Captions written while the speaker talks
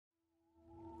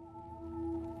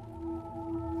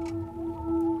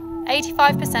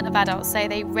85% of adults say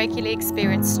they regularly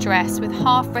experience stress, with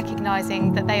half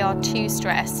recognising that they are too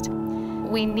stressed.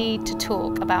 We need to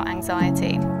talk about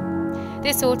anxiety.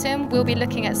 This autumn, we'll be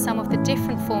looking at some of the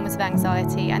different forms of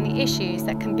anxiety and the issues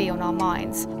that can be on our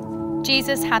minds.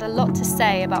 Jesus had a lot to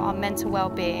say about our mental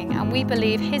well-being, and we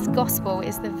believe his gospel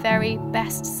is the very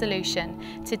best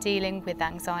solution to dealing with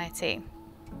anxiety.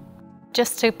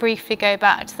 Just to briefly go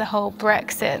back to the whole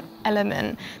Brexit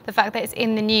element, the fact that it's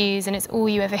in the news and it's all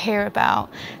you ever hear about,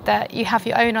 that you have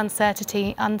your own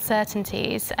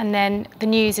uncertainties, and then the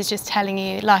news is just telling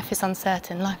you life is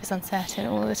uncertain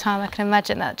all the time. I can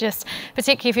imagine that, just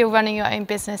particularly if you're running your own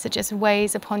business, it just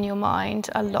weighs upon your mind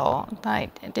a lot.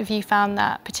 Like, have you found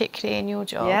that particularly in your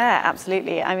job? Yeah,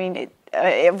 absolutely. I mean, it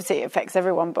obviously it affects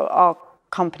everyone, but our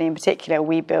company in particular,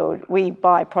 we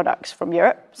buy products from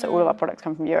Europe, so all of our products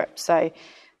come from Europe. So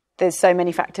there's so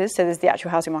many factors. So there's the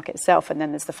actual housing market itself, and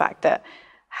then there's the fact that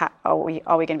are we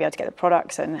going to be able to get the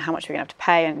products, and how much are we going to have to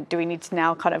pay, and do we need to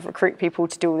now kind of recruit people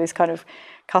to do all this kind of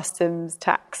customs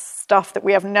tax stuff that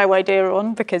we have no idea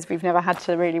on because we've never had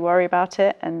to really worry about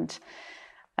it. And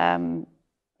and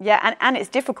it's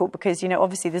difficult because, you know,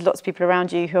 obviously there's lots of people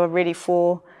around you who are really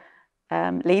for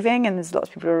leaving, and there's lots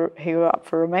of people who are up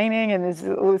for remaining, and there's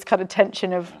all this kind of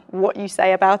tension of what you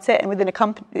say about it. And within the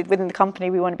company,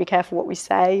 we want to be careful what we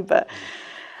say, but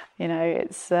you know,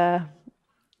 it's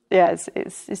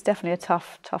definitely a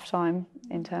tough time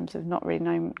in terms of not really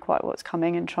knowing quite what's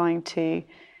coming and trying to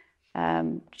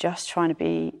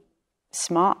be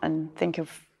smart and think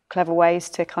of clever ways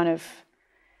to kind of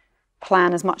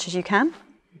plan as much as you can.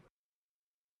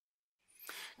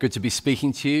 Good to be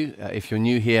speaking to you. If you're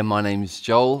new here, my name is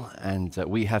Joel, and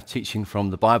we have teaching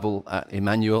from the Bible at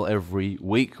Emmanuel every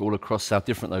week all across our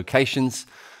different locations,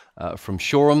 from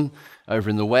Shoreham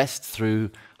over in the west through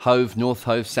Hove, North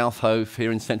Hove, South Hove,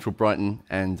 here in central Brighton,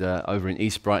 and over in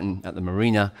East Brighton at the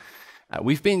Marina.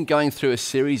 We've been going through a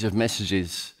series of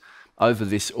messages over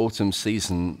this autumn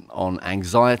season on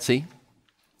anxiety,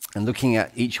 and looking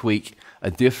at each week a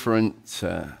different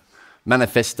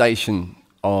manifestation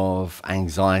of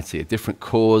anxiety, a different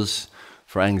cause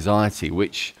for anxiety,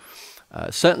 which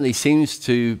certainly seems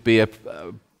to be a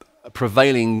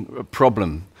prevailing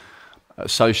problem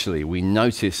socially. We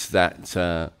notice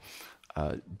that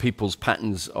people's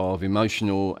patterns of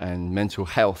emotional and mental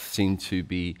health seem to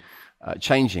be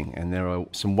changing, and there are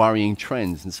some worrying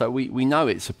trends. And so we know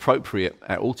it's appropriate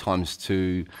at all times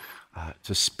to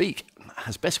speak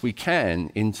as best we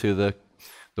can into the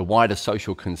wider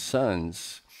social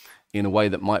concerns in a way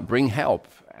that might bring help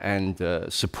and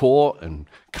support and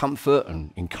comfort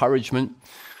and encouragement.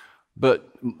 But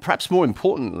perhaps more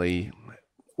importantly,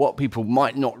 what people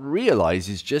might not realize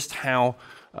is just how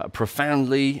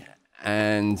profoundly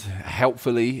and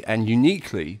helpfully and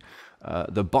uniquely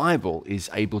the Bible is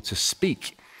able to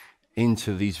speak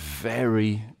into these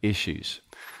very issues.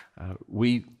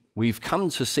 We've come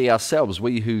to see ourselves,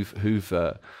 we who've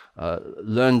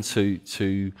learned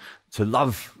to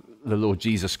love the Lord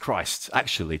Jesus Christ,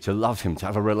 actually to love him, to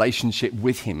have a relationship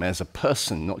with him as a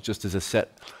person, not just as a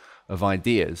set of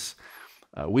ideas.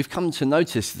 We've come to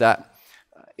notice that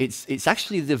it's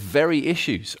actually the very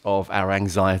issues of our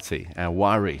anxiety, our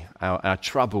worry, our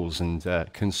troubles and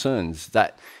concerns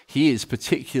that he is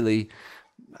particularly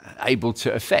able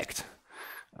to affect.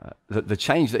 The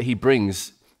change that he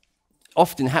brings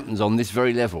often happens on this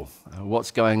very level.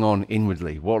 What's going on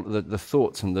inwardly, what are the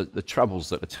thoughts and the troubles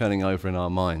that are turning over in our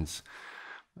minds.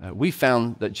 We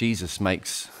found that Jesus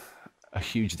makes a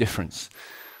huge difference.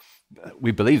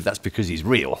 We believe that's because he's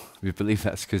real. We believe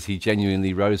that's because he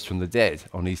genuinely rose from the dead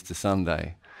on Easter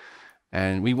Sunday.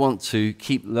 And we want to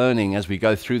keep learning as we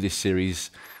go through this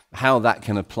series how that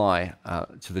can apply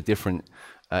to the different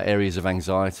areas of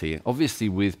anxiety. Obviously,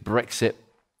 with Brexit,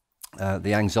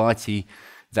 the anxiety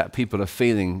that people are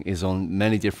feeling is on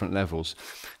many different levels.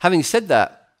 Having said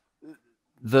that,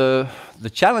 the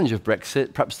challenge of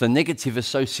Brexit, perhaps the negative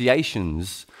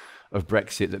associations of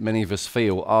Brexit that many of us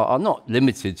feel are not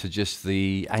limited to just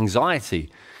the anxiety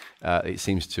it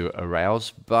seems to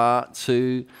arouse, but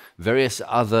to various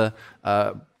other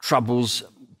troubles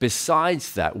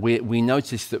besides that. We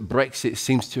notice that Brexit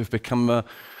seems to have become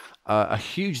a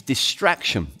huge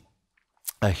distraction,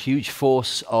 a huge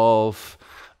force of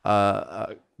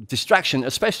distraction,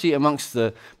 especially amongst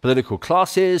the political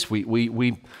classes.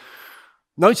 We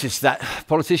notice that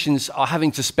politicians are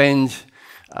having to spend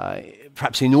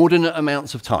perhaps inordinate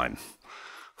amounts of time,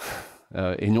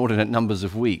 inordinate numbers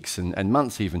of weeks and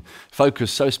months even,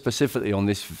 focused so specifically on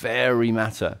this very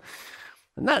matter.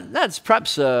 And that's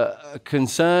perhaps a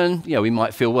concern. You know, we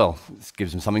might feel, well, this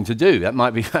gives them something to do. That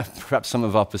might be perhaps some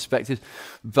of our perspective.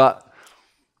 But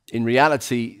in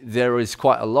reality, there is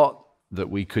quite a lot that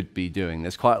we could be doing.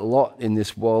 There's quite a lot in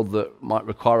this world that might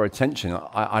require attention.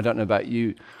 I don't know about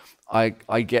you, I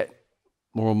get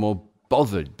more and more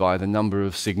bothered by the number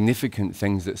of significant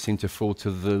things that seem to fall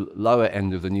to the lower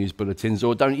end of the news bulletins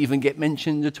or don't even get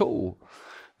mentioned at all,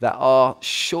 that are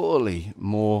surely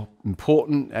more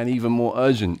important and even more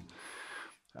urgent.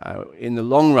 In the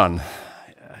long run,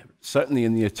 certainly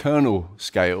in the eternal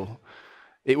scale,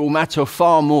 it will matter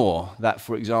far more that,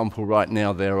 for example, right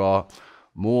now there are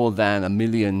more than 1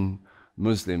 million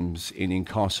Muslims in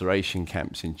incarceration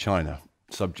camps in China,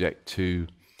 subject to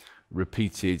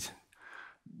repeated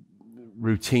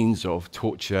routines of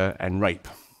torture and rape,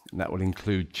 and that will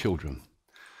include children.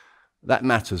 That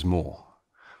matters more.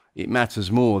 It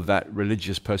matters more that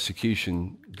religious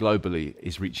persecution globally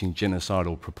is reaching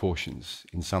genocidal proportions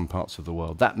in some parts of the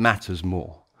world. That matters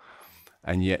more.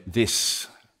 And yet this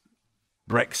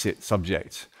Brexit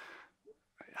subject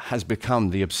has become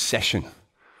the obsession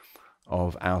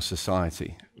of our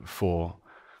society for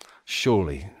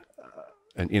surely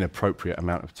an inappropriate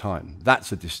amount of time.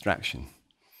 That's a distraction.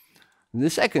 And the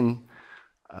second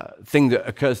thing that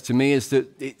occurs to me is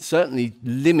that it certainly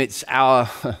limits our,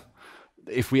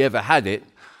 if we ever had it,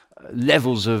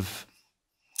 levels of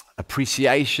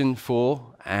appreciation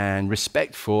for and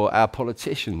respect for our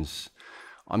politicians.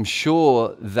 I'm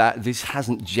sure that this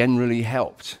hasn't generally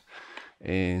helped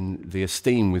in the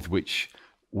esteem with which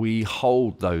we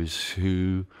hold those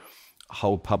who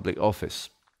hold public office.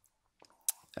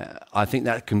 I think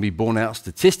that can be borne out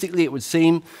statistically, it would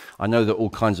seem. I know that all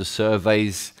kinds of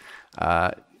surveys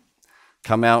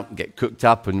come out and get cooked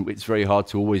up, and it's very hard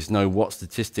to always know what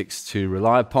statistics to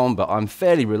rely upon, but I'm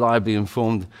fairly reliably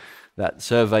informed that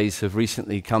surveys have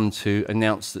recently come to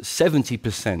announce that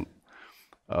 70%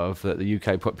 of the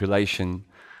UK population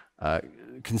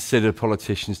consider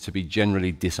politicians to be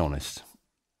generally dishonest.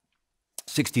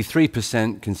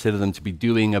 63% consider them to be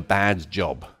doing a bad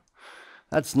job.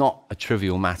 That's not a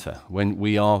trivial matter when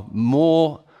we are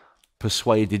more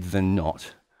persuaded than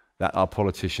not that our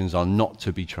politicians are not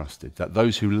to be trusted, that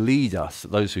those who lead us,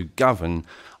 those who govern,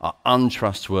 are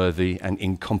untrustworthy and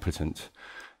incompetent.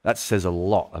 That says a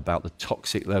lot about the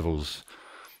toxic levels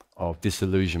of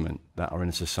disillusionment that are in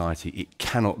a society. It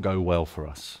cannot go well for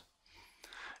us.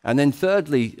 And then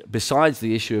thirdly, besides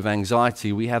the issue of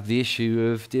anxiety, we have the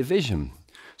issue of division.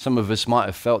 Some of us might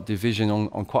have felt division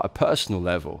on quite a personal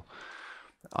level.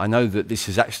 I know that this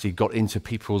has actually got into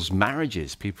people's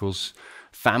marriages, people's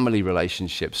family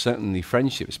relationships, certainly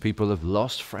friendships. People have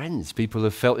lost friends. People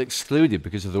have felt excluded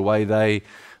because of the way they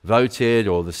voted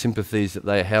or the sympathies that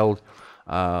they held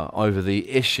over the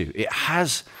issue. It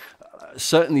has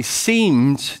certainly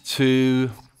seemed to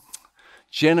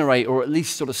generate, or at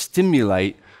least sort of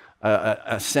stimulate,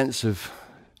 a sense of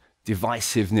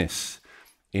divisiveness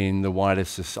in the wider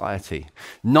society.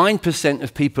 9%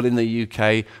 of people in the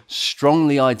UK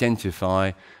strongly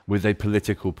identify with a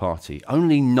political party.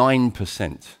 Only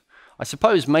 9%. I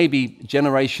suppose maybe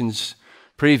generations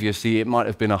previously it might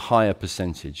have been a higher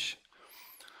percentage.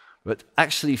 But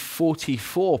actually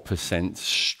 44%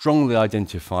 strongly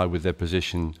identify with their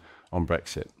position on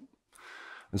Brexit.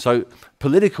 And so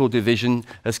political division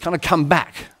has kind of come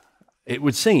back, it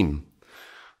would seem.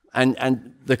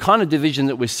 And the kind of division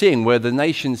that we're seeing, where the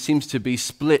nation seems to be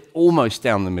split almost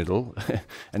down the middle,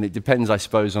 and it depends, I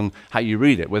suppose, on how you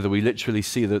read it, whether we literally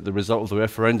see the result of the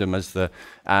referendum as the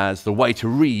way to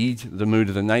read the mood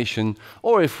of the nation,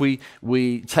 or if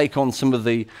we take on some of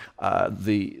the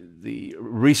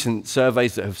recent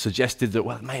surveys that have suggested that,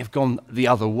 well, it may have gone the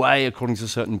other way according to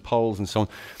certain polls and so on.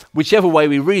 Whichever way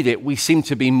we read it, we seem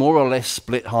to be more or less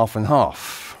split half and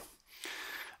half.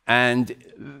 And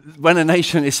when a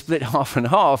nation is split half and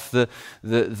half, the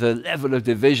level of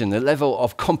division, the level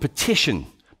of competition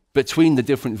between the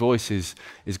different voices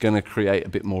is going to create a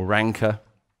bit more rancor.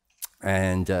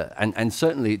 And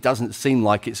certainly it doesn't seem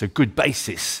like it's a good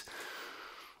basis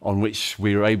on which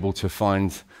we're able to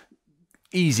find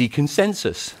easy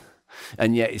consensus.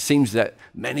 And yet it seems that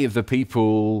many of the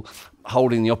people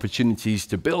holding the opportunities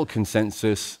to build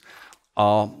consensus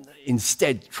are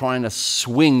instead trying to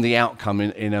swing the outcome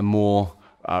in a more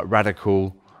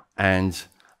radical and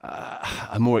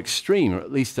a more extreme, or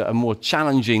at least a more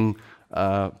challenging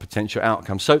potential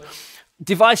outcome. So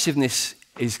divisiveness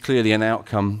is clearly an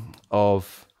outcome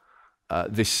of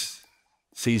this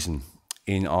season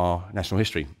in our national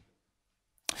history.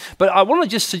 But I want to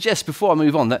just suggest before I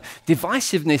move on that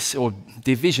divisiveness or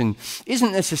division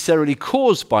isn't necessarily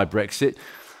caused by Brexit.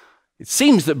 It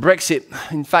seems that Brexit,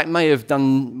 in fact, may have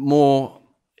done more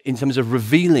in terms of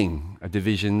revealing a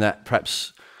division that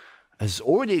perhaps has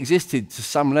already existed to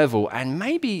some level and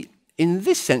maybe in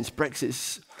this sense,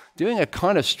 Brexit's doing a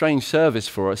kind of strange service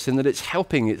for us in that it's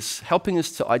helping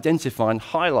us to identify and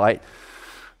highlight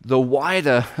the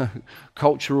wider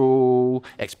cultural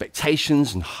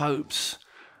expectations and hopes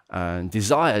and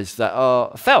desires that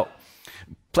are felt.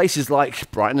 Places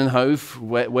like Brighton and Hove,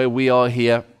 where we are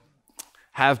here,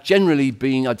 have generally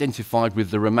been identified with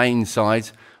the Remain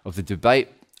side of the debate.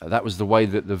 That was the way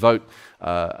that the vote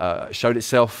showed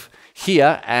itself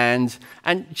here. And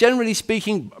generally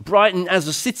speaking, Brighton as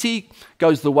a city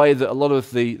goes the way that a lot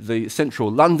of the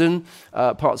central London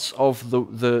parts of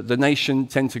the nation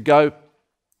tend to go,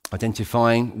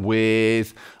 identifying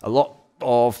with a lot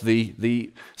of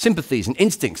the sympathies and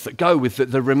instincts that go with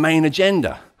the Remain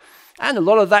agenda. And a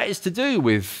lot of that is to do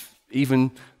with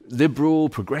even liberal,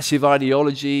 progressive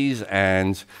ideologies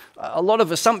and a lot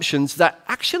of assumptions that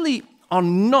actually are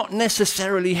not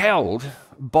necessarily held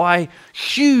by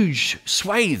huge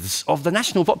swathes of the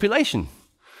national population.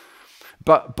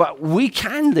 But we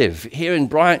can live here in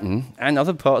Brighton and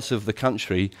other parts of the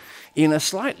country in a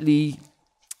slightly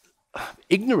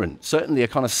ignorant, certainly a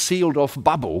kind of sealed off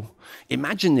bubble,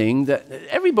 imagining that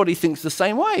everybody thinks the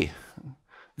same way.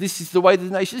 This is the way the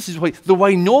nation, this is the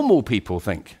way normal people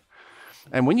think.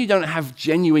 And when you don't have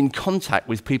genuine contact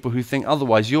with people who think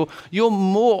otherwise, you're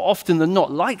more often than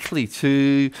not likely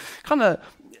to kind of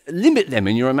limit them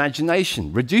in your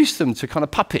imagination, reduce them to kind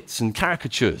of puppets and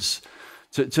caricatures,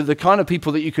 to the kind of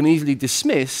people that you can easily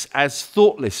dismiss as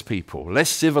thoughtless people, less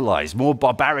civilized, more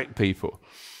barbaric people.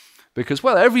 Because,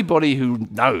 well, everybody who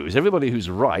knows, everybody who's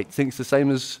right, thinks the same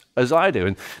as I do.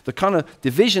 And the kind of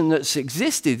division that's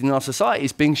existed in our society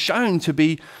is being shown to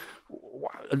be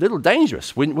a little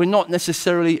dangerous. We're not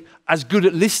necessarily as good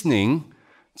at listening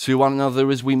to one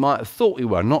another as we might have thought we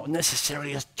were, not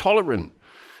necessarily as tolerant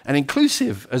and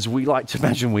inclusive as we like to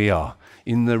imagine we are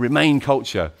in the Remain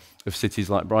culture of cities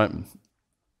like Brighton.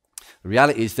 The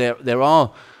reality is there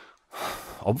are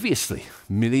obviously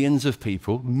millions of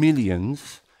people,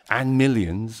 millions and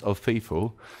millions of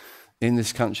people in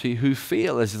this country who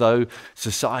feel as though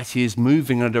society is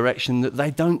moving in a direction that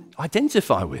they don't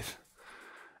identify with.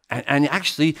 And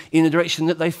actually in a direction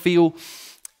that they feel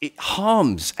it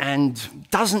harms and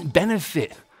doesn't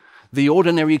benefit the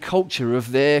ordinary culture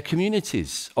of their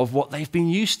communities, of what they've been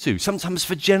used to, sometimes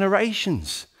for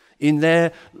generations in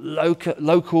their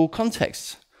local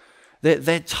contexts.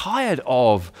 They're tired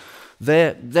of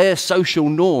their social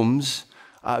norms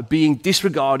being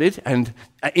disregarded and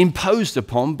imposed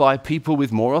upon by people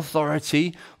with more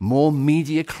authority, more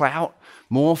media clout,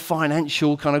 more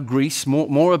financial kind of grease,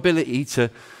 more ability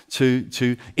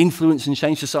to influence and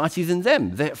change society than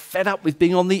them. They're fed up with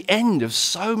being on the end of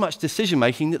so much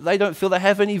decision-making that they don't feel they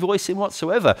have any voice in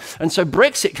whatsoever. And so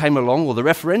Brexit came along, or the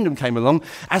referendum came along,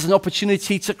 as an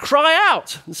opportunity to cry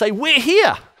out and say, we're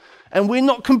here, and we're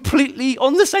not completely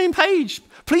on the same page.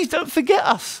 Please don't forget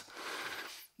us.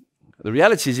 The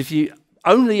reality is, if you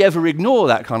only ever ignore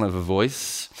that kind of a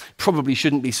voice, probably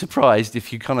shouldn't be surprised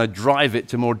if you kind of drive it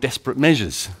to more desperate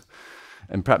measures.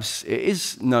 And perhaps it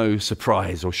is no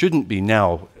surprise, or shouldn't be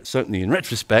now, certainly in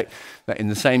retrospect, that in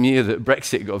the same year that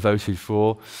Brexit got voted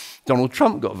for, Donald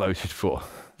Trump got voted for.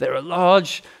 There are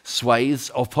large swathes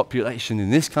of population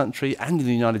in this country and in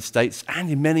the United States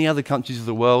and in many other countries of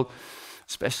the world,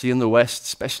 especially in the West,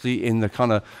 especially in the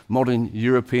kind of modern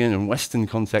European and Western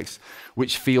context,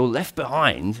 which feel left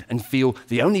behind and feel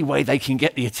the only way they can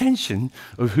get the attention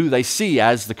of who they see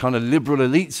as the kind of liberal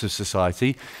elites of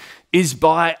society is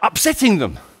by upsetting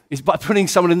them, is by putting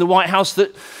someone in the White House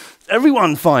that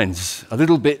everyone finds a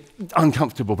little bit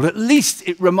uncomfortable. But at least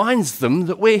it reminds them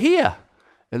that we're here.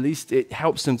 At least it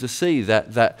helps them to see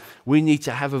that we need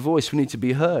to have a voice, we need to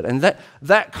be heard. And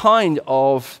that kind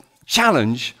of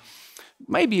challenge,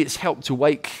 maybe it's helped to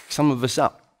wake some of us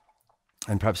up.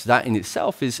 And perhaps that in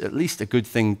itself is at least a good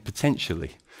thing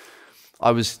potentially. I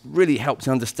was really helped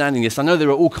in understanding this. I know there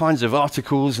are all kinds of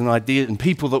articles and ideas and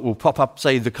people that will pop up,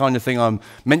 say the kind of thing I'm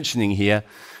mentioning here.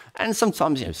 And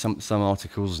sometimes, some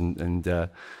articles and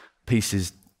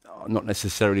pieces are not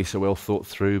necessarily so well thought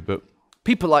through, but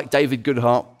people like David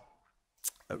Goodhart,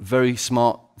 a very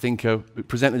smart thinker, who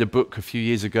presented a book a few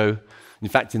years ago, in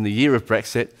fact in the year of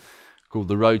Brexit, called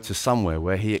The Road to Somewhere,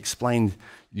 where he explained,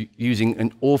 using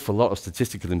an awful lot of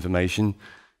statistical information,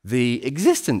 the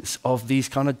existence of these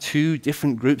kind of two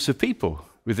different groups of people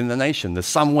within the nation, the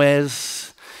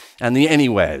somewheres and the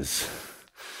anywheres.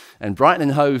 And Brighton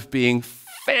and Hove being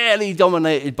fairly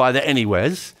dominated by the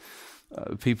anywheres,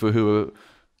 people who are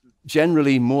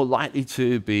generally more likely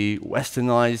to be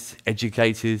westernized,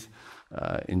 educated,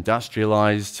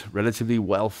 industrialized, relatively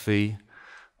wealthy,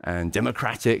 and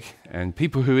democratic, and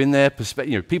people who, in their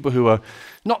perspective, people who are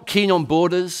not keen on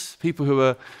borders, people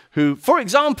who, for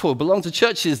example, belong to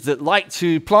churches that like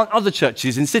to plant other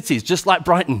churches in cities, just like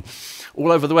Brighton,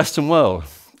 all over the Western world.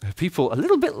 People a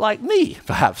little bit like me,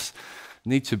 perhaps,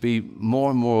 need to be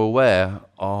more and more aware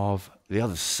of the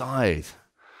other side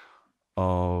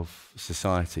of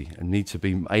society and need to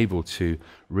be able to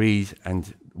read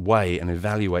and weigh and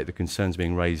evaluate the concerns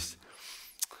being raised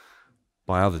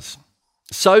by others.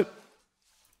 So,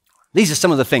 these are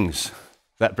some of the things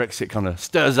that Brexit kind of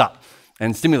stirs up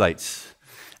and stimulates.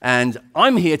 And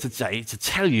I'm here today to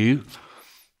tell you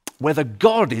whether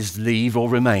God is leave or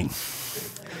remain.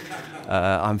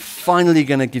 I'm finally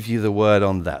going to give you the word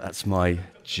on that. That's my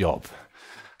job.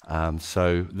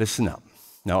 So listen up.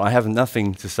 Now, I have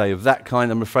nothing to say of that kind,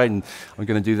 I'm afraid, and I'm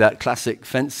going to do that classic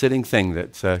fence-sitting thing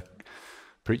that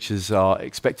preachers are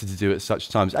expected to do at such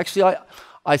times. Actually,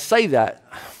 I say that,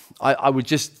 I would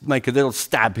just make a little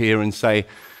stab here and say,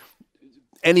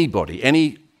 anybody,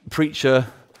 any preacher,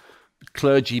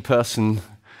 clergy person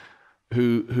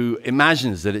who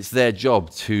imagines that it's their job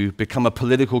to become a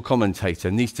political commentator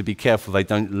needs to be careful they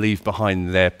don't leave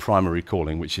behind their primary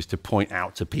calling, which is to point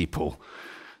out to people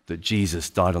that Jesus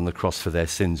died on the cross for their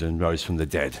sins and rose from the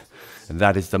dead. And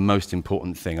that is the most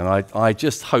important thing. And I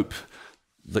just hope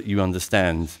that you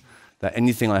understand that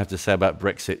anything I have to say about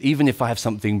Brexit, even if I have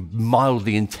something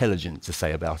mildly intelligent to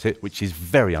say about it, which is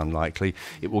very unlikely,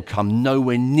 it will come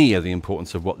nowhere near the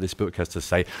importance of what this book has to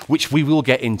say, which we will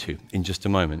get into in just a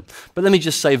moment. But let me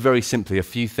just say very simply a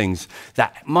few things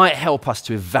that might help us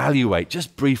to evaluate,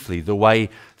 just briefly, the way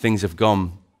things have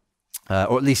gone,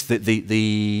 or at least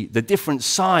the different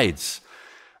sides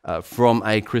from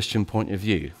a Christian point of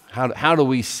view. How do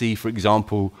we see, for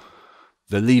example,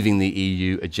 the leaving the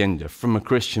EU agenda from a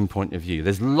Christian point of view?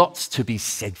 There's lots to be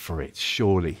said for it,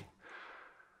 surely.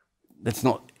 Let's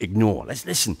not ignore. Let's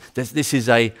listen. This is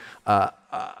a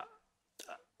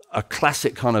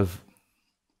classic kind of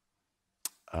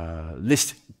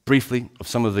list, briefly, of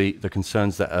some of the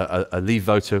concerns that a Leave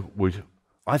voter would,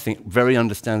 I think, very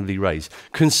understandably raise.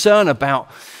 Concern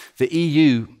about the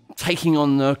EU taking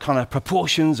on the kind of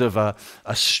proportions of a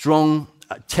strong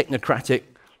technocratic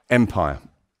empire.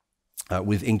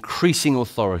 With increasing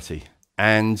authority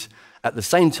and at the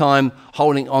same time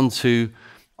holding on to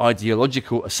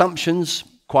ideological assumptions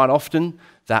quite often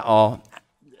that are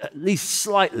at least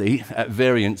slightly at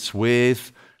variance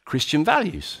with Christian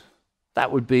values.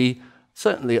 That would be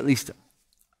certainly at least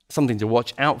something to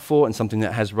watch out for and something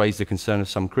that has raised the concern of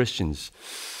some Christians.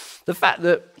 The fact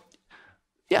that,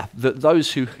 that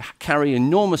those who carry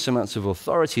enormous amounts of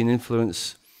authority and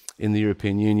influence in the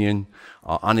European Union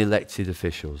are unelected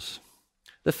officials.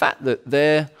 The fact that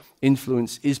their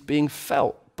influence is being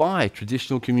felt by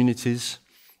traditional communities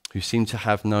who seem to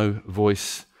have no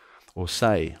voice or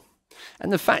say.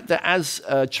 And the fact that as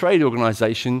a trade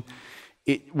organization,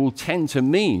 it will tend to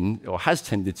mean, or has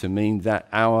tended to mean, that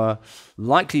our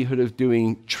likelihood of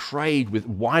doing trade with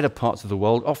wider parts of the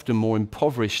world, often more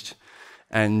impoverished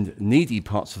and needy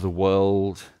parts of the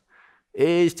world,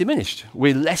 is diminished.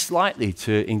 We're less likely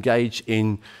to engage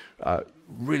in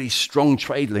really strong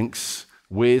trade links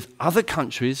with other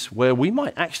countries where we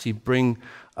might actually bring,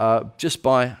 just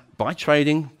by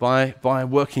trading, by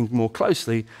working more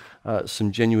closely,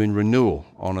 some genuine renewal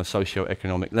on a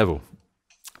socio-economic level.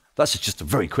 That's just a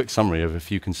very quick summary of a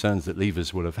few concerns that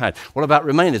Leavers would have had. What about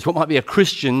Remainers? What might be a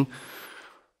Christian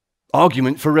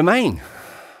argument for Remain?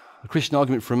 A Christian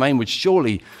argument for Remain would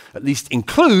surely at least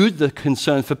include the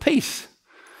concern for peace.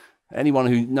 Anyone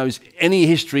who knows any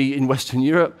history in Western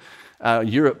Europe,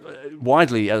 Europe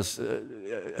widely as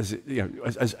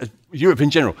Europe in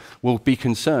general, will be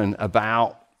concerned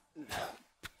about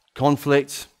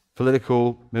conflict,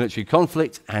 political, military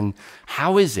conflict, and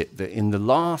how is it that in the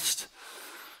last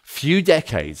few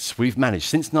decades we've managed,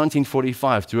 since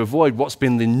 1945, to avoid what's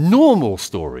been the normal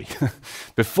story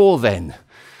before then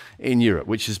in Europe,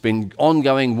 which has been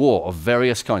ongoing war of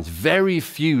various kinds, very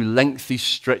few lengthy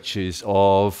stretches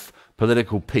of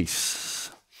political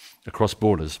peace across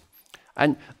borders.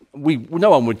 And no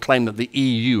one would claim that the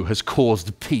EU has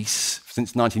caused peace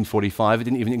since 1945. It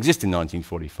didn't even exist in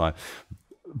 1945.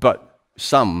 But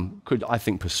some could, I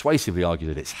think, persuasively argue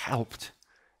that it's helped.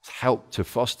 It's helped to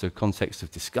foster a context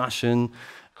of discussion,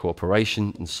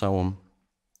 cooperation, and so on.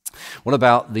 What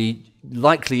about the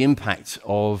likely impact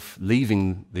of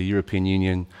leaving the European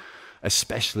Union,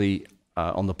 especially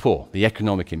on the poor, the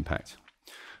economic impact?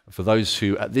 For those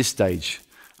who, at this stage,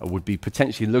 would be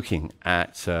potentially looking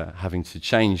at having to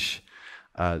change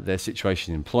their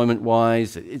situation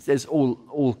employment-wise. There's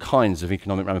all kinds of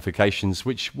economic ramifications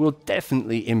which will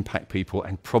definitely impact people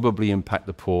and probably impact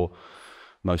the poor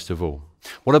most of all.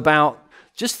 What about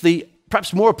just the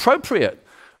perhaps more appropriate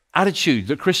attitude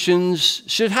that Christians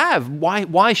should have?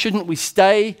 Why shouldn't we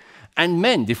stay and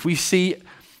mend? If we see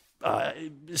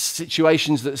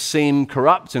situations that seem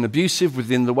corrupt and abusive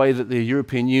within the way that the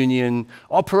European Union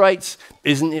operates,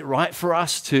 isn't it right for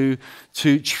us to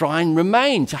try and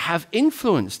remain, to have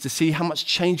influence, to see how much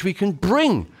change we can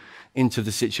bring into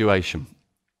the situation?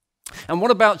 And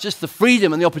what about just the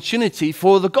freedom and the opportunity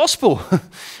for the gospel?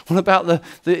 What about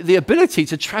the ability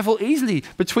to travel easily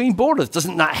between borders?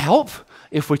 Doesn't that help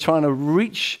if we're trying to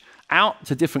reach out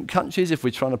to different countries, if we're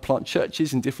trying to plant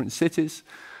churches in different cities?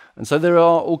 And so there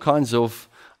are all kinds of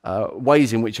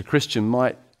ways in which a Christian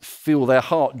might feel their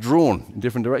heart drawn in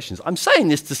different directions. I'm saying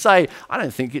this to say I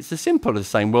don't think it's as simple as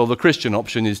saying, well, the Christian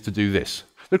option is to do this.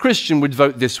 The Christian would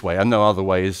vote this way, and no other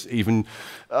way is even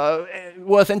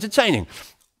worth entertaining.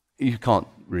 You can't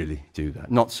really do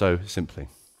that, not so simply.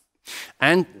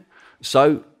 And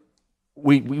so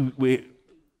we're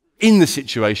in the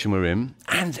situation we're in,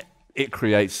 and it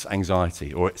creates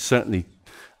anxiety, or it certainly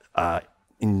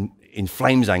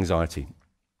inflames anxiety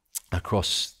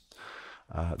across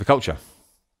the culture.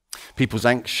 People's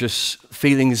anxious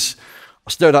feelings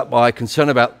are stirred up by concern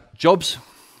about jobs,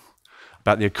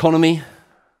 about the economy,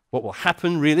 what will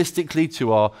happen realistically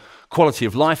to our quality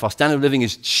of life. Our standard of living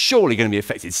is surely going to be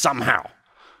affected somehow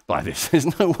by this.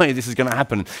 There's no way this is going to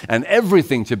happen and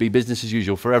everything to be business as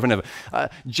usual forever and ever.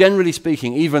 Generally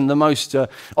speaking, even the most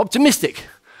optimistic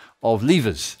of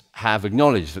leavers have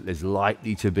acknowledged that there's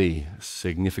likely to be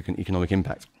significant economic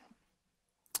impact.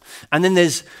 And then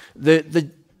there's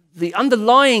the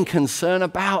underlying concern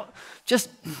about just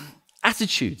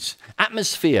attitudes,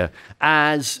 atmosphere,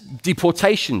 as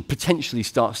deportation potentially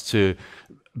starts to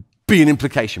be an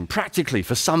implication practically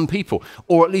for some people,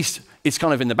 or at least it's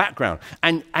kind of in the background.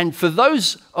 And for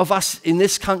those of us in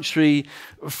this country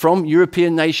from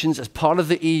European nations as part of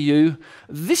the EU,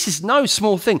 this is no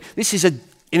small thing. This is an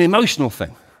emotional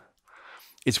thing.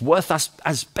 It's worth us,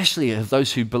 especially of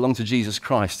those who belong to Jesus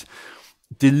Christ,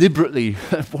 deliberately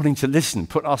wanting to listen,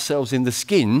 put ourselves in the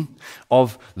skin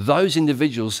of those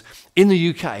individuals in the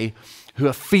UK who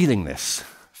are feeling this,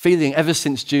 feeling ever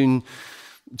since June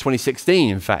 2016,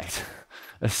 in fact,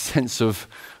 a sense of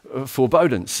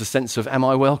forebodance, a sense of am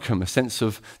I welcome, a sense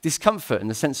of discomfort, and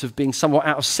a sense of being somewhat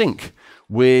out of sync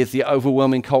with the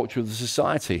overwhelming culture of the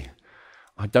society.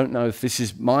 I don't know if this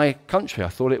is my country. I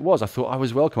thought it was. I thought I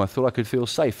was welcome. I thought I could feel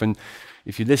safe. And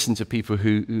if you listen to people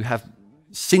who have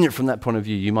seen it from that point of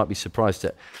view, you might be surprised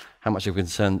at how much of a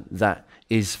concern that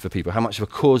is for people, how much of a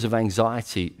cause of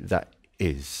anxiety that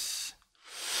is.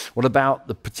 What about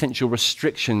the potential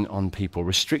restriction on people,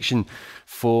 restriction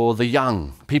for the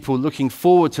young? People looking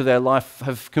forward to their life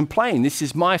have complained, this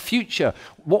is my future.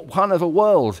 What kind of a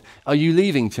world are you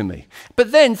leaving to me?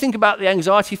 But then think about the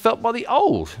anxiety felt by the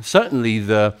old. Certainly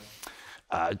the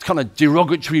kind of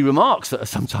derogatory remarks that are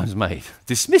sometimes made,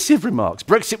 dismissive remarks.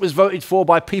 Brexit was voted for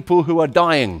by people who are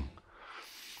dying.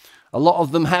 A lot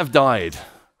of them have died.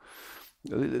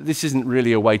 This isn't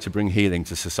really a way to bring healing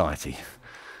to society.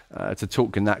 To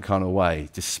talk in that kind of way,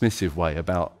 dismissive way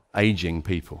about aging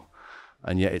people.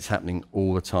 And yet it's happening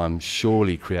all the time,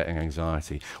 surely creating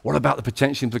anxiety. What about the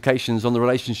potential implications on the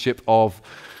relationship of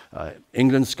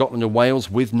England, Scotland and Wales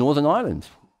with Northern Ireland?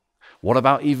 What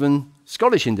about even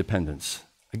Scottish independence?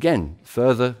 Again,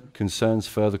 further concerns,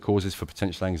 further causes for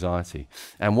potential anxiety.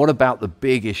 And what about the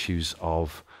big issues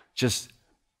of just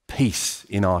peace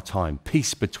in our time,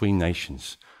 peace between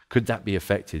nations? Could that be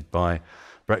affected by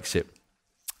Brexit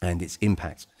and its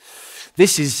impact?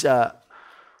 This is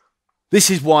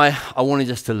why I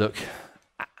wanted us to look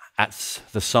at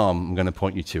the psalm I'm going to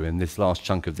point you to in this last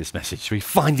chunk of this message. We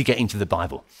finally get into the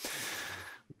Bible.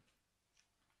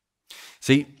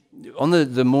 See, on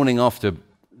the morning after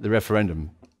the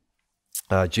referendum,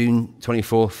 June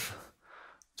 24th,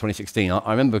 2016,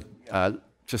 I remember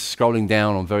just scrolling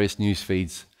down on various news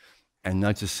feeds and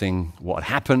noticing what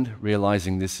had happened,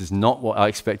 realizing this is not what I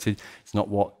expected, it's not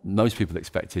what most people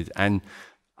expected, and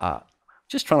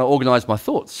just trying to organize my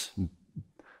thoughts,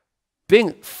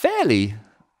 being fairly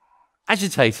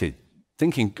agitated,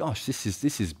 thinking, gosh, this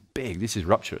is big, this is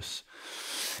rupturous,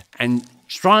 and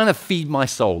trying to feed my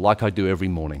soul like I do every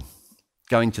morning,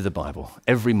 going to the Bible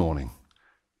every morning,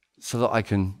 so that I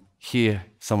can hear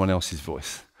someone else's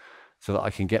voice, so that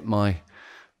I can get my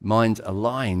mind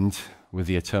aligned with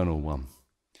the Eternal One.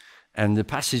 And the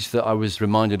passage that I was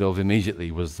reminded of immediately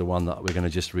was the one that we're going to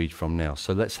just read from now.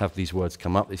 So let's have these words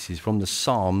come up. This is from the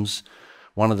Psalms,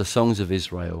 one of the songs of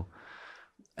Israel,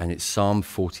 and it's Psalm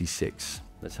 46.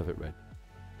 Let's have it read.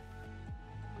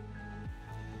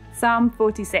 Psalm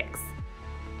 46.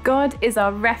 God is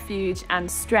our refuge and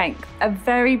strength, a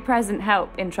very present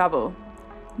help in trouble.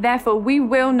 Therefore we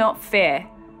will not fear,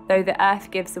 though the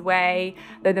earth gives way,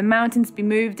 though the mountains be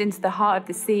moved into the heart of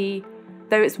the sea,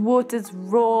 though its waters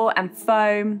roar and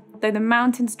foam, though the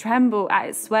mountains tremble at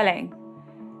its swelling.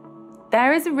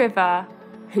 There is a river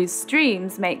whose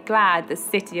streams make glad the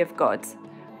city of God,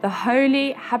 the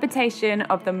holy habitation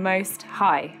of the Most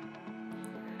High.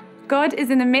 God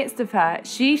is in the midst of her,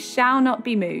 she shall not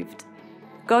be moved.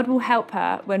 God will help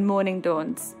her when morning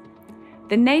dawns.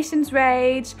 The nations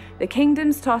rage, the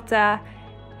kingdoms totter.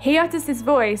 He utters his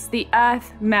voice, the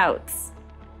earth melts.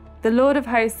 The Lord of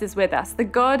hosts is with us. The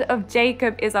God of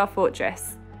Jacob is our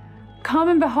fortress. Come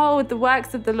and behold the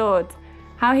works of the Lord,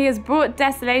 how he has brought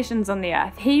desolations on the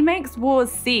earth. He makes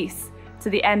wars cease to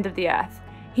the end of the earth.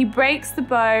 He breaks the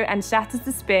bow and shatters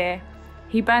the spear.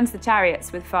 He burns the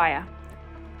chariots with fire.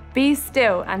 Be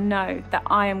still and know that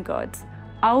I am God.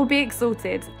 I will be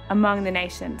exalted among the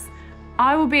nations.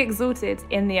 I will be exalted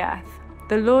in the earth.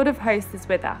 The Lord of hosts is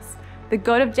with us. The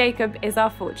God of Jacob is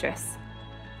our fortress.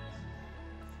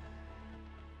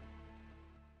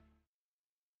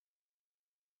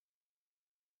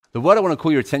 The word I want to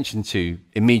call your attention to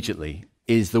immediately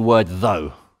is the word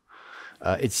though.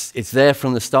 It's there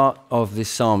from the start of this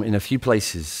psalm in a few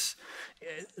places.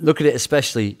 Look at it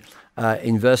especially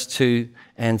in verse 2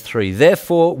 and 3.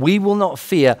 Therefore we will not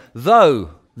fear,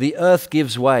 though the earth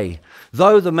gives way,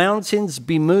 though the mountains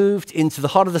be moved into the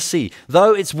heart of the sea,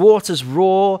 though its waters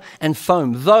roar and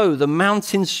foam, though the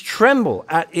mountains tremble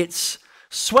at its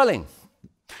swelling.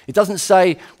 It doesn't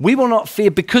say we will not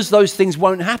fear because those things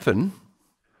won't happen.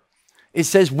 It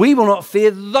says we will not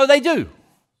fear though they do.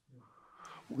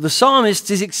 The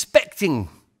psalmist is expecting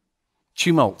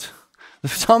tumult. The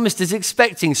psalmist is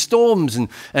expecting storms and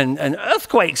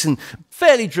earthquakes and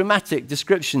fairly dramatic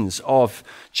descriptions of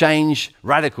change,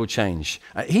 radical change.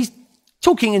 He's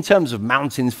talking in terms of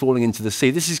mountains falling into the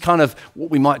sea. This is kind of what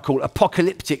we might call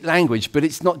apocalyptic language, but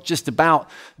it's not just about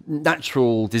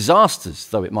natural disasters,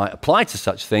 though it might apply to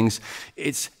such things.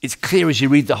 It's clear as you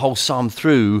read the whole psalm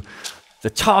through, the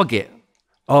target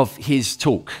of his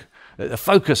talk, the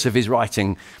focus of his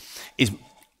writing is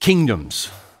kingdoms,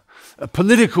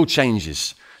 political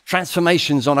changes,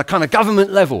 transformations on a kind of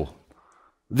government level.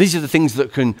 These are the things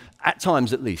that can, at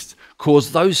times at least,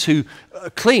 cause those who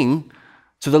cling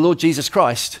to the Lord Jesus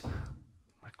Christ,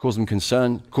 cause them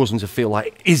concern, cause them to feel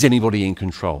like, is anybody in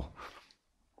control?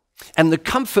 And the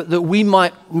comfort that we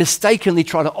might mistakenly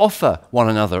try to offer one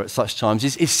another at such times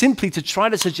is simply to try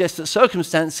to suggest that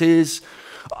circumstances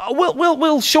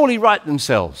will surely right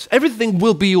themselves. Everything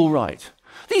will be all right.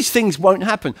 These things won't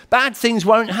happen. Bad things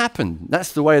won't happen.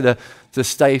 That's the way to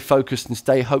stay focused and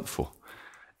stay hopeful.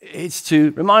 It's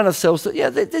to remind ourselves that,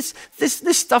 yeah, this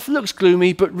stuff looks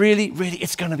gloomy, but really,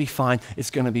 it's going to be fine.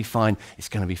 It's going to be fine. It's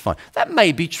going to be fine. That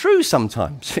may be true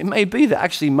sometimes. It may be that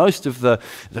actually most of the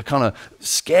kind of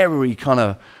scary kind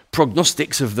of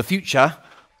prognostics of the future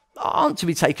aren't to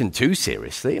be taken too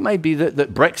seriously. It may be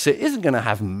that Brexit isn't going to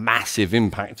have massive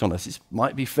impact on us. It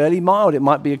might be fairly mild. It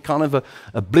might be a kind of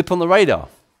a blip on the radar.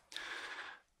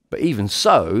 But even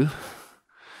so,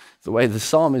 the way the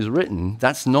psalm is written,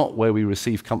 that's not where we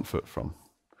receive comfort from.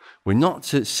 We're not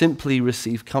to simply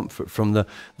receive comfort from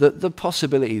the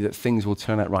possibility that things will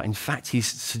turn out right. In fact, he's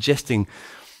suggesting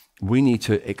we need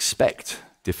to expect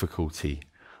difficulty,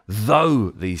 though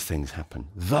these things happen,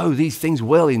 though these things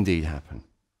will indeed happen,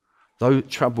 though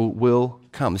trouble will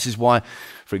come. This is why,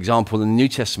 for example, in the New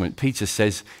Testament, Peter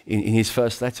says in his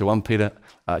first letter, 1 Peter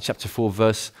chapter 4,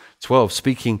 verse 12,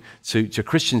 speaking to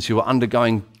Christians who are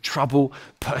undergoing trouble,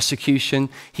 persecution,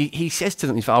 he says to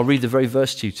them, if I'll read the very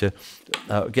verse to you to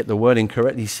get the wording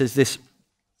correct, he says this,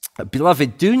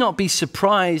 Beloved, do not be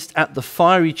surprised at the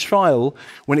fiery trial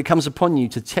when it comes upon you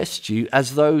to test you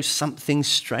as though something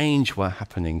strange were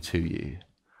happening to you.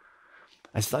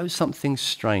 As though something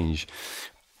strange.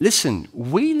 Listen,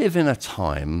 we live in a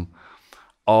time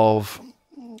of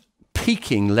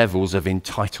peaking levels of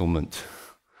entitlement.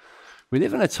 We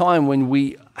live in a time when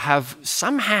we have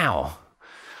somehow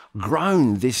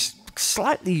grown this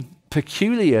slightly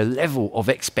peculiar level of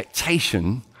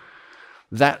expectation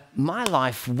that my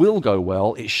life will go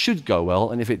well, it should go well,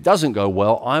 and if it doesn't go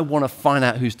well, I want to find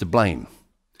out who's to blame.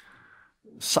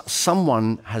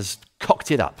 Someone has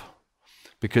cocked it up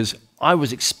because I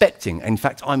was expecting, in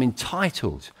fact, I'm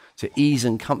entitled to ease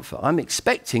and comfort. I'm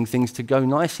expecting things to go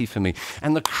nicely for me.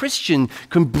 And the Christian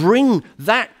can bring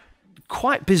that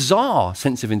quite bizarre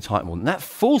sense of entitlement, that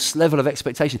false level of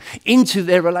expectation into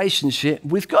their relationship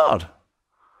with God.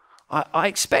 I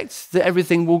expect that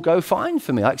everything will go fine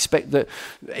for me. I expect that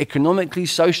economically,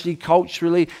 socially,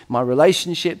 culturally, my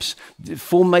relationships, the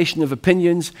formation of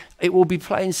opinions, it will be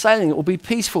plain sailing. It will be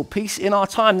peaceful. Peace in our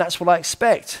time, that's what I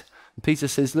expect. And Peter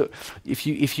says, look, if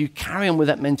you carry on with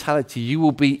that mentality, you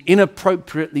will be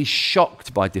inappropriately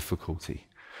shocked by difficulty.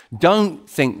 Don't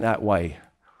think that way.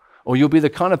 Or you'll be the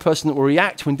kind of person that will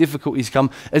react when difficulties come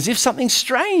as if something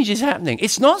strange is happening.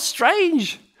 It's not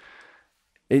strange.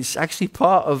 It's actually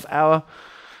part of our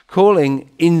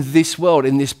calling in this world,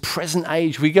 in this present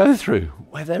age we go through,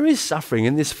 where there is suffering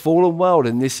in this fallen world,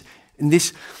 in this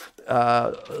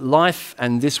life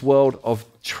and this world of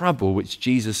trouble, which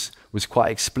Jesus was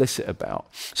quite explicit about.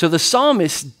 So the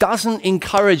psalmist doesn't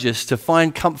encourage us to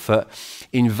find comfort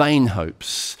in vain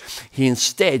hopes. He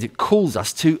instead calls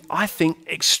us to, I think,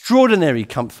 extraordinary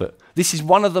comfort. This is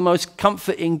one of the most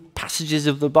comforting passages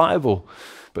of the Bible,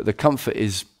 but the comfort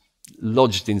is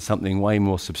lodged in something way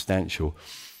more substantial.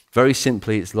 Very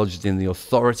simply, it's lodged in the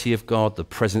authority of God, the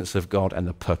presence of God, and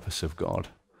the purpose of God.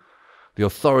 The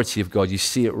authority of God, you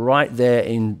see it right there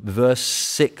in verse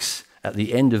 6, at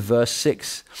the end of verse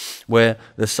 6, where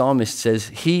the psalmist says,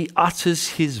 he utters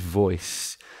his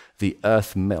voice, the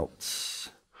earth melts.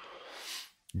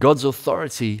 God's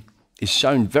authority is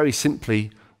shown very simply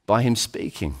by him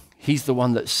speaking. He's the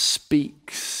one that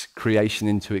speaks creation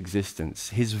into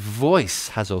existence. His voice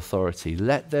has authority.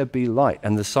 Let there be light.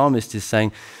 And the psalmist is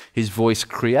saying his voice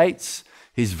creates,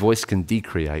 his voice can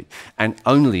decreate, and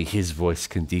only his voice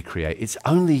can decreate. It's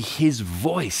only his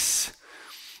voice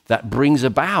that brings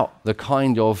about the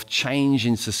kind of change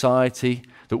in society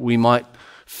that we might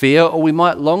fear or we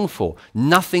might long for.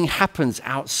 Nothing happens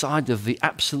outside of the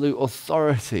absolute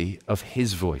authority of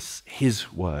his voice,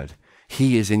 his word.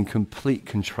 He is in complete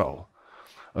control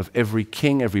of every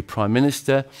king, every prime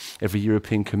minister, every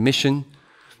European Commission,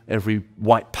 every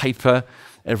white paper,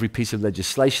 every piece of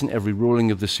legislation, every ruling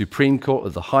of the Supreme Court,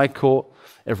 of the High Court,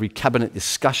 every cabinet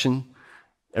discussion,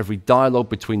 every dialogue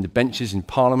between the benches in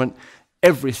Parliament.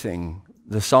 Everything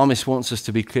the psalmist wants us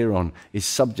to be clear on is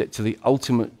subject to the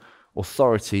ultimate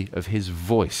authority of his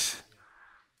voice,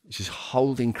 which is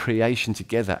holding creation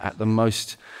together at the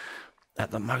most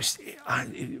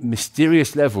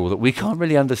mysterious level that we can't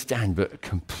really understand, but a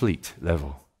complete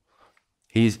level.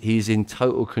 He's in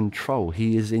total control.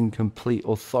 He is in complete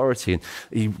authority. And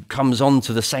he comes on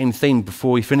to the same theme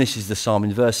before he finishes the psalm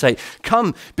in verse 8.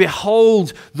 Come,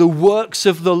 behold the works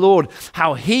of the Lord,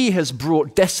 how he has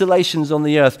brought desolations on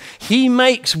the earth. He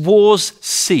makes wars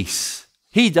cease.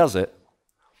 He does it.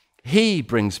 He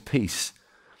brings peace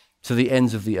to the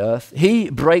ends of the earth. He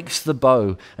breaks the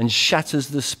bow and shatters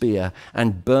the spear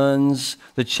and burns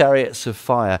the chariots of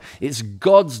fire. It's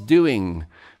God's doing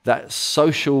that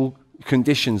social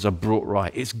conditions are brought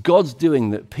right. It's God's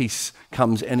doing that peace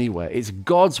comes anywhere. It's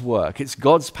God's work. It's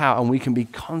God's power, and we can be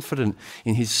confident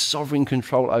in his sovereign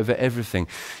control over everything.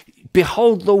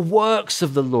 Behold the works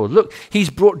of the Lord. Look,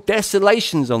 he's brought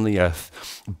desolations on the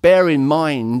earth. Bear in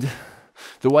mind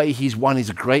the way he's won his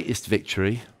greatest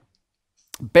victory.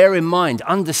 Bear in mind,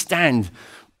 understand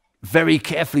very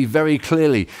carefully, very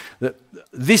clearly, that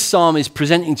this psalm is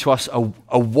presenting to us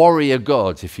a warrior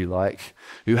God, if you like,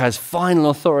 who has final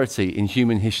authority in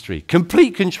human history,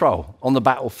 complete control on the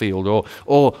battlefield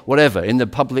or whatever, in the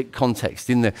public context,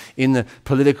 in the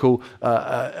political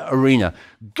arena.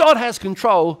 God has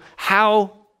control.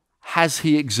 How has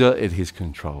he exerted his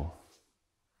control?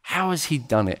 How has he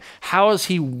done it? How has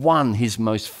he won his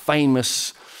most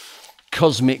famous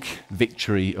cosmic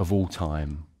victory of all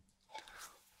time?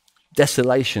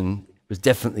 Desolation was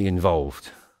definitely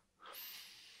involved.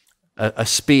 A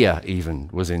spear even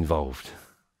was involved.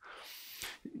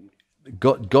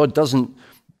 God doesn't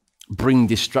bring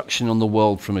destruction on the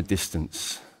world from a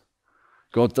distance.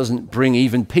 God doesn't bring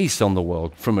even peace on the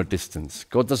world from a distance.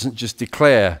 God doesn't just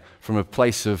declare from a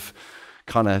place of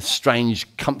kind of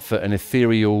strange comfort and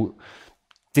ethereal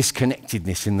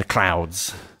disconnectedness in the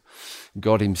clouds.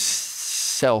 God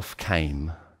himself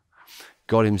came.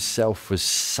 God himself was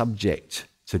subject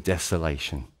to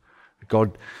desolation.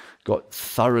 God got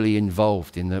thoroughly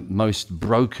involved in the most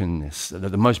brokenness,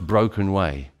 the most broken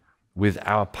way, with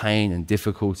our pain and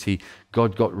difficulty.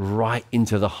 God got right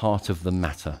into the heart of the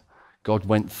matter. God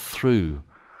went through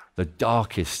the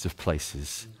darkest of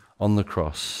places on the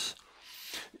cross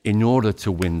in order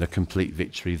to win the complete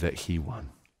victory that he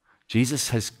won. Jesus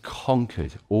has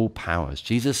conquered all powers.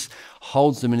 Jesus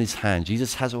holds them in his hand.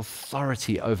 Jesus has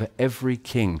authority over every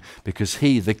king because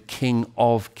he, the King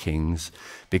of Kings,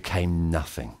 became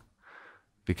nothing.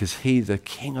 Because he, the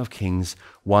King of Kings,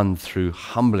 won through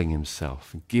humbling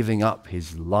himself, giving up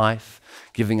his life,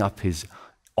 giving up his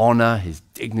honor, his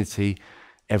dignity,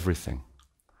 everything.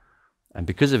 And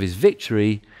because of his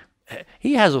victory,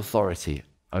 he has authority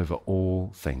over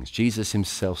all things. Jesus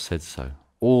himself said so.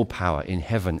 All power in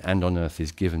heaven and on earth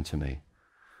is given to me.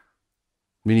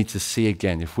 We need to see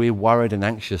again, if we're worried and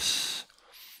anxious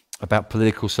about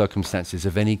political circumstances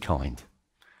of any kind,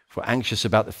 if we're anxious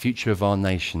about the future of our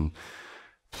nation,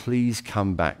 please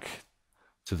come back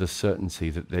to the certainty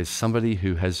that there's somebody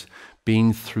who has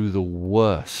been through the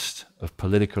worst of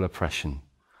political oppression,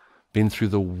 been through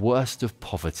the worst of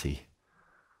poverty,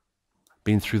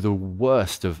 been through the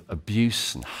worst of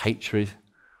abuse and hatred,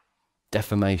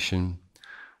 defamation.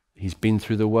 He's been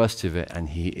through the worst of it, and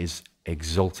he is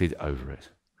exalted over it.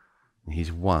 And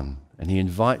he's won. And he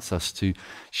invites us to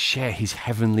share his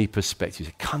heavenly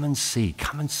perspective. Come and see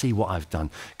what I've done.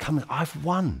 I've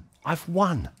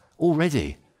won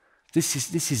already.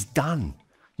 This is done.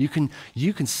 You can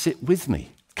sit with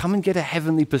me. Come and get a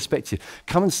heavenly perspective.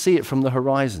 Come and see it from the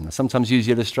horizon. I sometimes use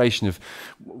the illustration of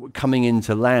coming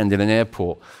into land in an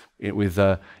airport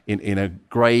in a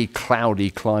grey, cloudy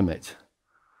climate.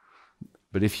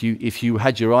 But if you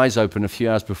had your eyes open a few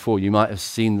hours before, you might have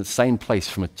seen the same place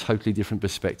from a totally different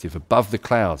perspective. Above the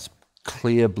clouds,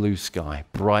 clear blue sky,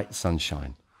 bright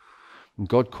sunshine. And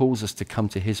God calls us to come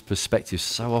to his perspective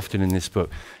so often in this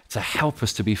book to help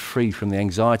us to be free from the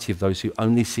anxiety of those who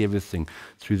only see everything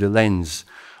through the lens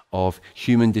of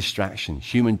human distraction,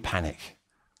 human panic.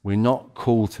 We're not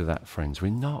called to that, friends. We're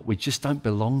not. We just don't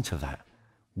belong to that.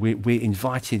 We're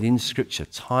invited in Scripture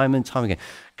time and time again.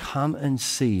 Come and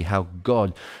see how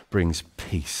God brings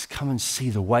peace. Come and see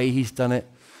the way he's done it,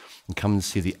 and come and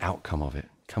see the outcome of it.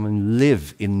 Come and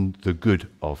live in the good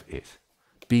of it.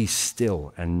 Be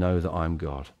still and know that I'm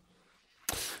God.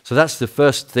 So that's the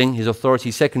first thing, his authority.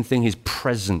 Second thing, his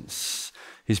presence.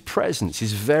 His presence,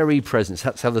 his very presence.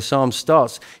 That's how the psalm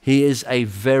starts. He is a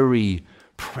very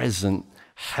present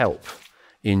help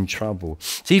in trouble.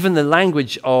 It's even the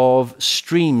language of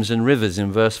streams and rivers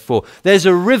in verse 4. There's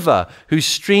a river whose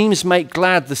streams make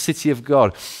glad the city of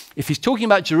God. If he's talking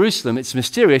about Jerusalem, it's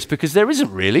mysterious because there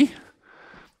isn't really.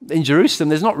 In Jerusalem,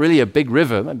 there's not really a big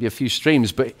river, maybe a few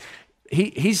streams, but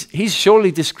he's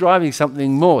surely describing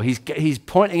something more. He's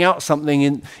pointing out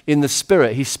something in the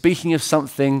spirit. He's speaking of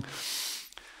something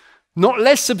not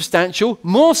less substantial,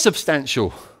 more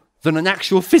substantial than an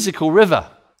actual physical river.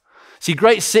 See,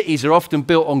 great cities are often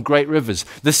built on great rivers.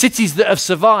 The cities that have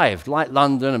survived, like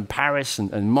London and Paris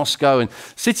and Moscow, and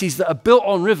cities that are built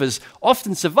on rivers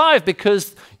often survive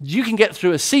because you can get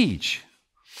through a siege.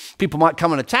 People might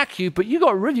come and attack you, but you've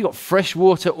got a river, you've got fresh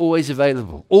water always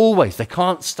available. Always. They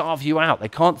can't starve you out. They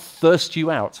can't thirst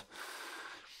you out.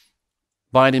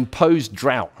 By an imposed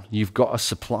drought, you've got a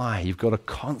supply. You've got a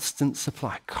constant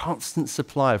supply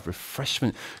of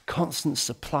refreshment, constant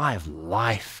supply of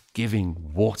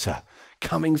life-giving water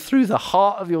coming through the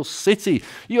heart of your city.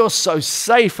 You're so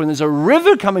safe when there's a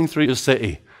river coming through your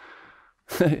city.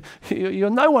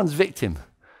 You're no one's victim.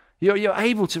 You're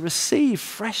able to receive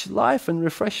fresh life and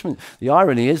refreshment. The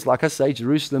irony is, like I say,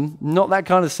 Jerusalem, not that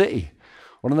kind of city.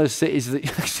 One of those cities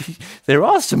that actually, there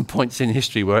are some points in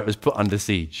history where it was put under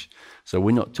siege. So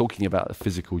we're not talking about the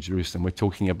physical Jerusalem. We're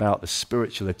talking about the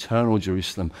spiritual, eternal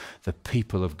Jerusalem, the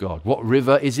people of God. What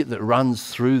river is it that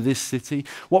runs through this city?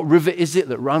 What river is it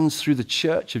that runs through the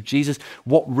church of Jesus?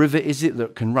 What river is it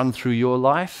that can run through your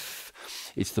life?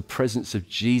 It's the presence of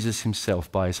Jesus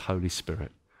himself by his Holy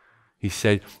Spirit. He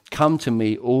said, "Come to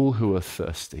me, all who are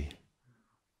thirsty.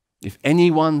 If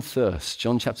anyone thirsts,"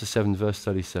 John chapter 7, verse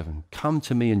 37, "come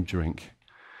to me and drink.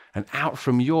 And out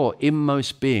from your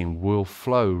inmost being will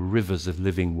flow rivers of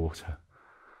living water."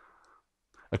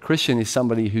 A Christian is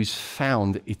somebody who's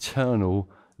found eternal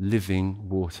living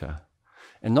water.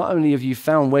 And not only have you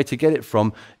found where to get it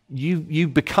from, you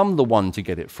become the one to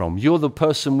get it from. You're the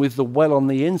person with the well on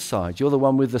the inside. You're the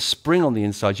one with the spring on the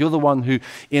inside. You're the one who,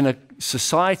 in a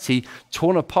society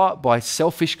torn apart by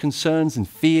selfish concerns and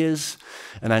fears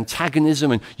and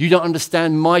antagonism, and you don't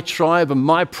understand my tribe and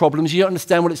my problems. You don't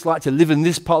understand what it's like to live in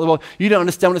this part of the world. You don't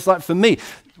understand what it's like for me.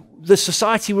 The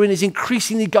society we're in is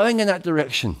increasingly going in that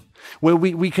direction, where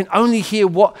we can only hear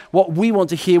what we want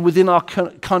to hear within our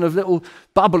kind of little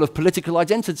bubble of political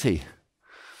identity.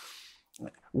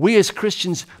 We as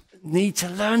Christians need to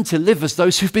learn to live as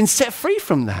those who've been set free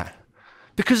from that,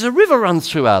 because a river runs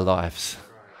through our lives.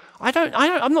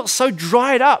 I'm not so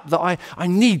dried up that I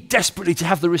need desperately to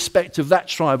have the respect of that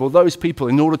tribe or those people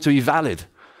in order to be valid.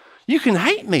 You can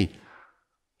hate me,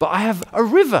 but I have a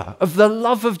river of the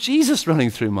love of Jesus running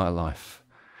through my life.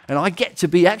 And I get to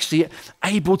be actually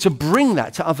able to bring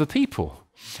that to other people.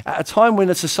 At a time when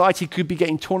a society could be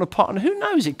getting torn apart, and who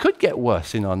knows, it could get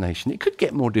worse in our nation. It could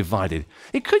get more divided.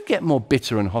 It could get more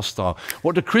bitter and hostile.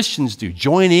 What do Christians do?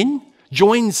 Join in?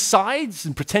 Join sides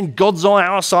and pretend God's on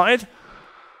our side?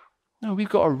 No, we've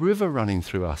got a river running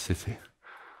through our city.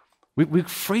 We're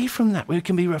free from that. We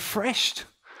can be refreshed.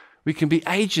 We can be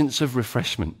agents of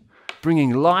refreshment,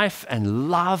 bringing life and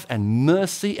love and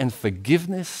mercy and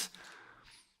forgiveness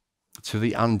to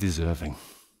the undeserving,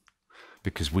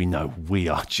 because we know we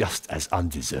are just as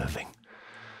undeserving.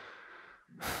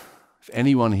 If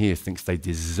anyone here thinks they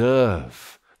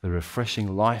deserve the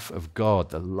refreshing life of God,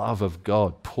 the love of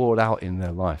God poured out in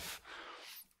their life,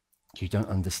 you don't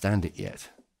understand it yet.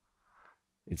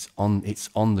 It's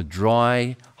on the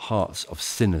dry hearts of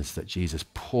sinners that Jesus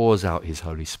pours out his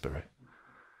Holy Spirit.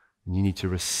 And you need to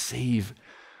receive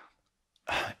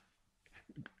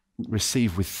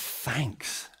with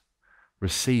thanks,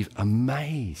 receive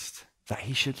amazed that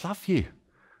he should love you.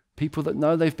 People that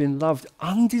know they've been loved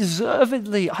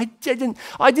undeservedly.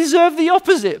 I deserve the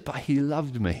opposite, but he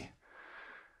loved me.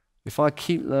 If I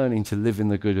keep learning to live in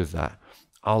the good of that,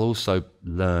 I'll also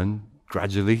learn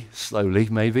gradually, slowly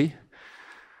maybe,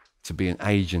 to be an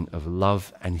agent of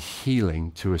love and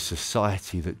healing to a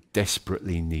society that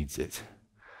desperately needs it.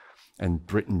 And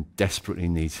Britain desperately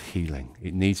needs healing.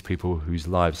 It needs people whose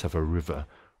lives have a river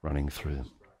running through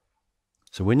them.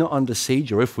 So we're not under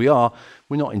siege, or if we are,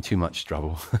 we're not in too much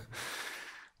trouble. You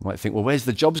might think, well, where's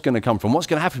the jobs going to come from? What's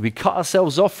going to happen? We cut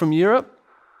ourselves off from Europe?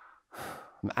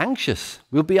 I'm anxious.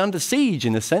 We'll be under siege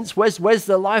in a sense. Where's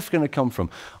the life going to come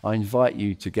from? I invite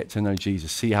you to get to know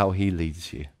Jesus, see how he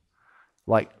leads you.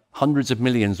 Like hundreds of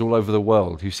millions all over the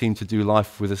world who seem to do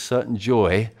life with a certain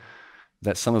joy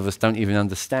that some of us don't even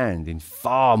understand in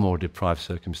far more deprived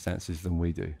circumstances than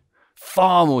we do.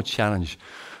 Far more challenge,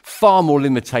 far more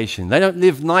limitation. They don't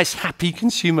live nice, happy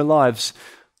consumer lives,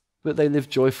 but they live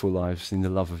joyful lives in the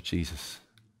love of Jesus.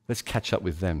 Let's catch up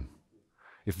with them.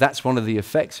 If that's one of the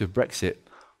effects of Brexit,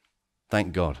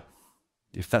 thank God.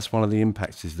 If that's one of the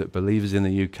impacts, is that believers in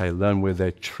the UK learn where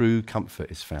their true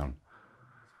comfort is found.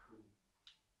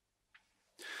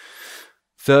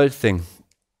 Third thing,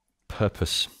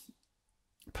 purpose.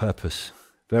 Purpose.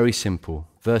 Very simple.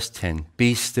 Verse 10,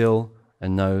 be still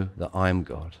and know that I am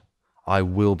God. I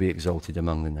will be exalted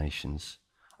among the nations.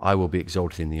 I will be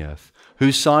exalted in the earth.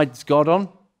 Whose side is God on?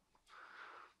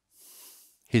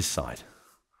 His side.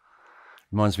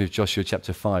 Reminds me of Joshua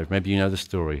chapter 5. Maybe you know the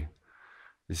story.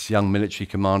 This young military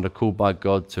commander called by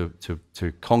God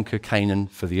to conquer Canaan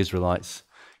for the Israelites.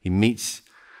 He meets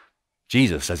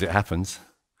Jesus, as it happens,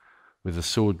 with a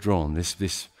sword drawn.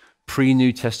 This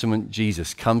pre-New Testament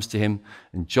Jesus comes to him,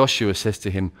 and Joshua says to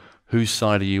him, whose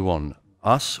side are you on,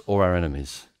 us or our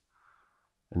enemies?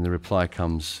 And the reply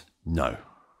comes, no.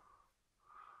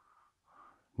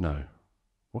 No.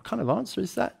 What kind of answer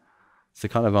is that? It's the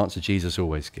kind of answer Jesus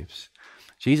always gives.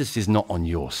 Jesus is not on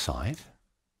your side.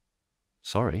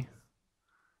 Sorry.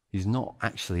 He's not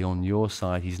actually on your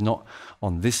side. He's not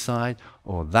on this side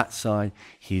or that side.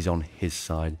 He's on his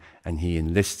side, and he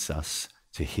enlists us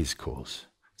to his cause,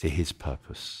 to his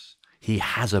purpose. He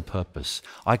has a purpose.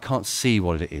 I can't see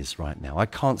what it is right now. I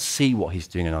can't see what he's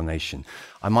doing in our nation.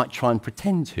 I might try and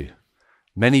pretend to.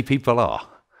 Many people are.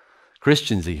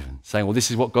 Christians even, saying, well,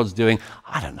 this is what God's doing.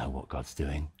 I don't know what God's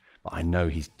doing, but I know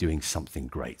he's doing something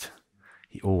great.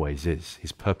 He always is.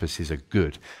 His purposes are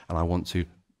good, and I want to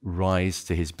rise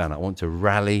to his banner. I want to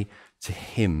rally to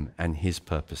him and his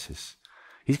purposes.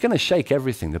 He's going to shake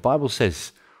everything. The Bible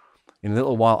says, in a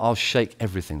little while, I'll shake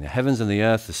everything. The heavens and the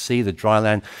earth, the sea, the dry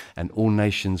land, and all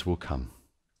nations will come.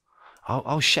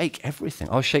 I'll shake everything.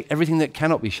 I'll shake everything that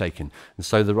cannot be shaken. And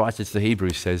so the writer to the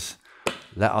Hebrews says,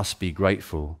 let us be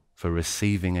grateful for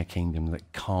receiving a kingdom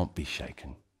that can't be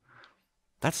shaken.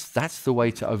 That's the way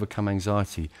to overcome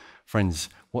anxiety. Friends,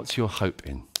 what's your hope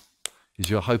in? Is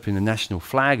your hope in the national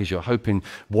flag? Is your hope in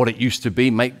what it used to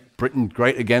be, make Britain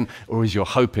great again? Or is your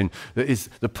hope in that is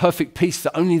the perfect peace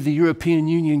that only the European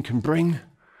Union can bring?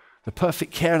 The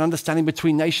perfect care and understanding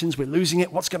between nations, we're losing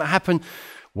it, what's going to happen?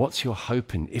 What's your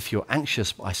hope in? If you're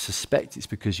anxious, I suspect it's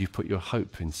because you've put your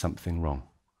hope in something wrong.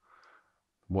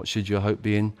 What should your hope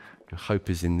be in? Your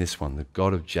hope is in this one, the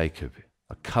God of Jacob,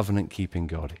 a covenant-keeping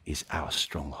God, is our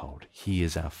stronghold. He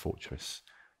is our fortress.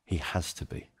 He has to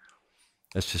be.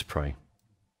 Let's just pray.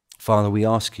 Father, we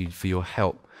ask you for your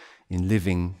help in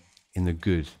living in the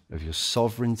good of your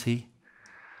sovereignty,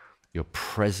 your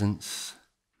presence,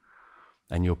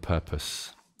 and your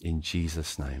purpose. In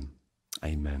Jesus' name,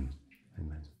 amen.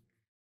 Amen.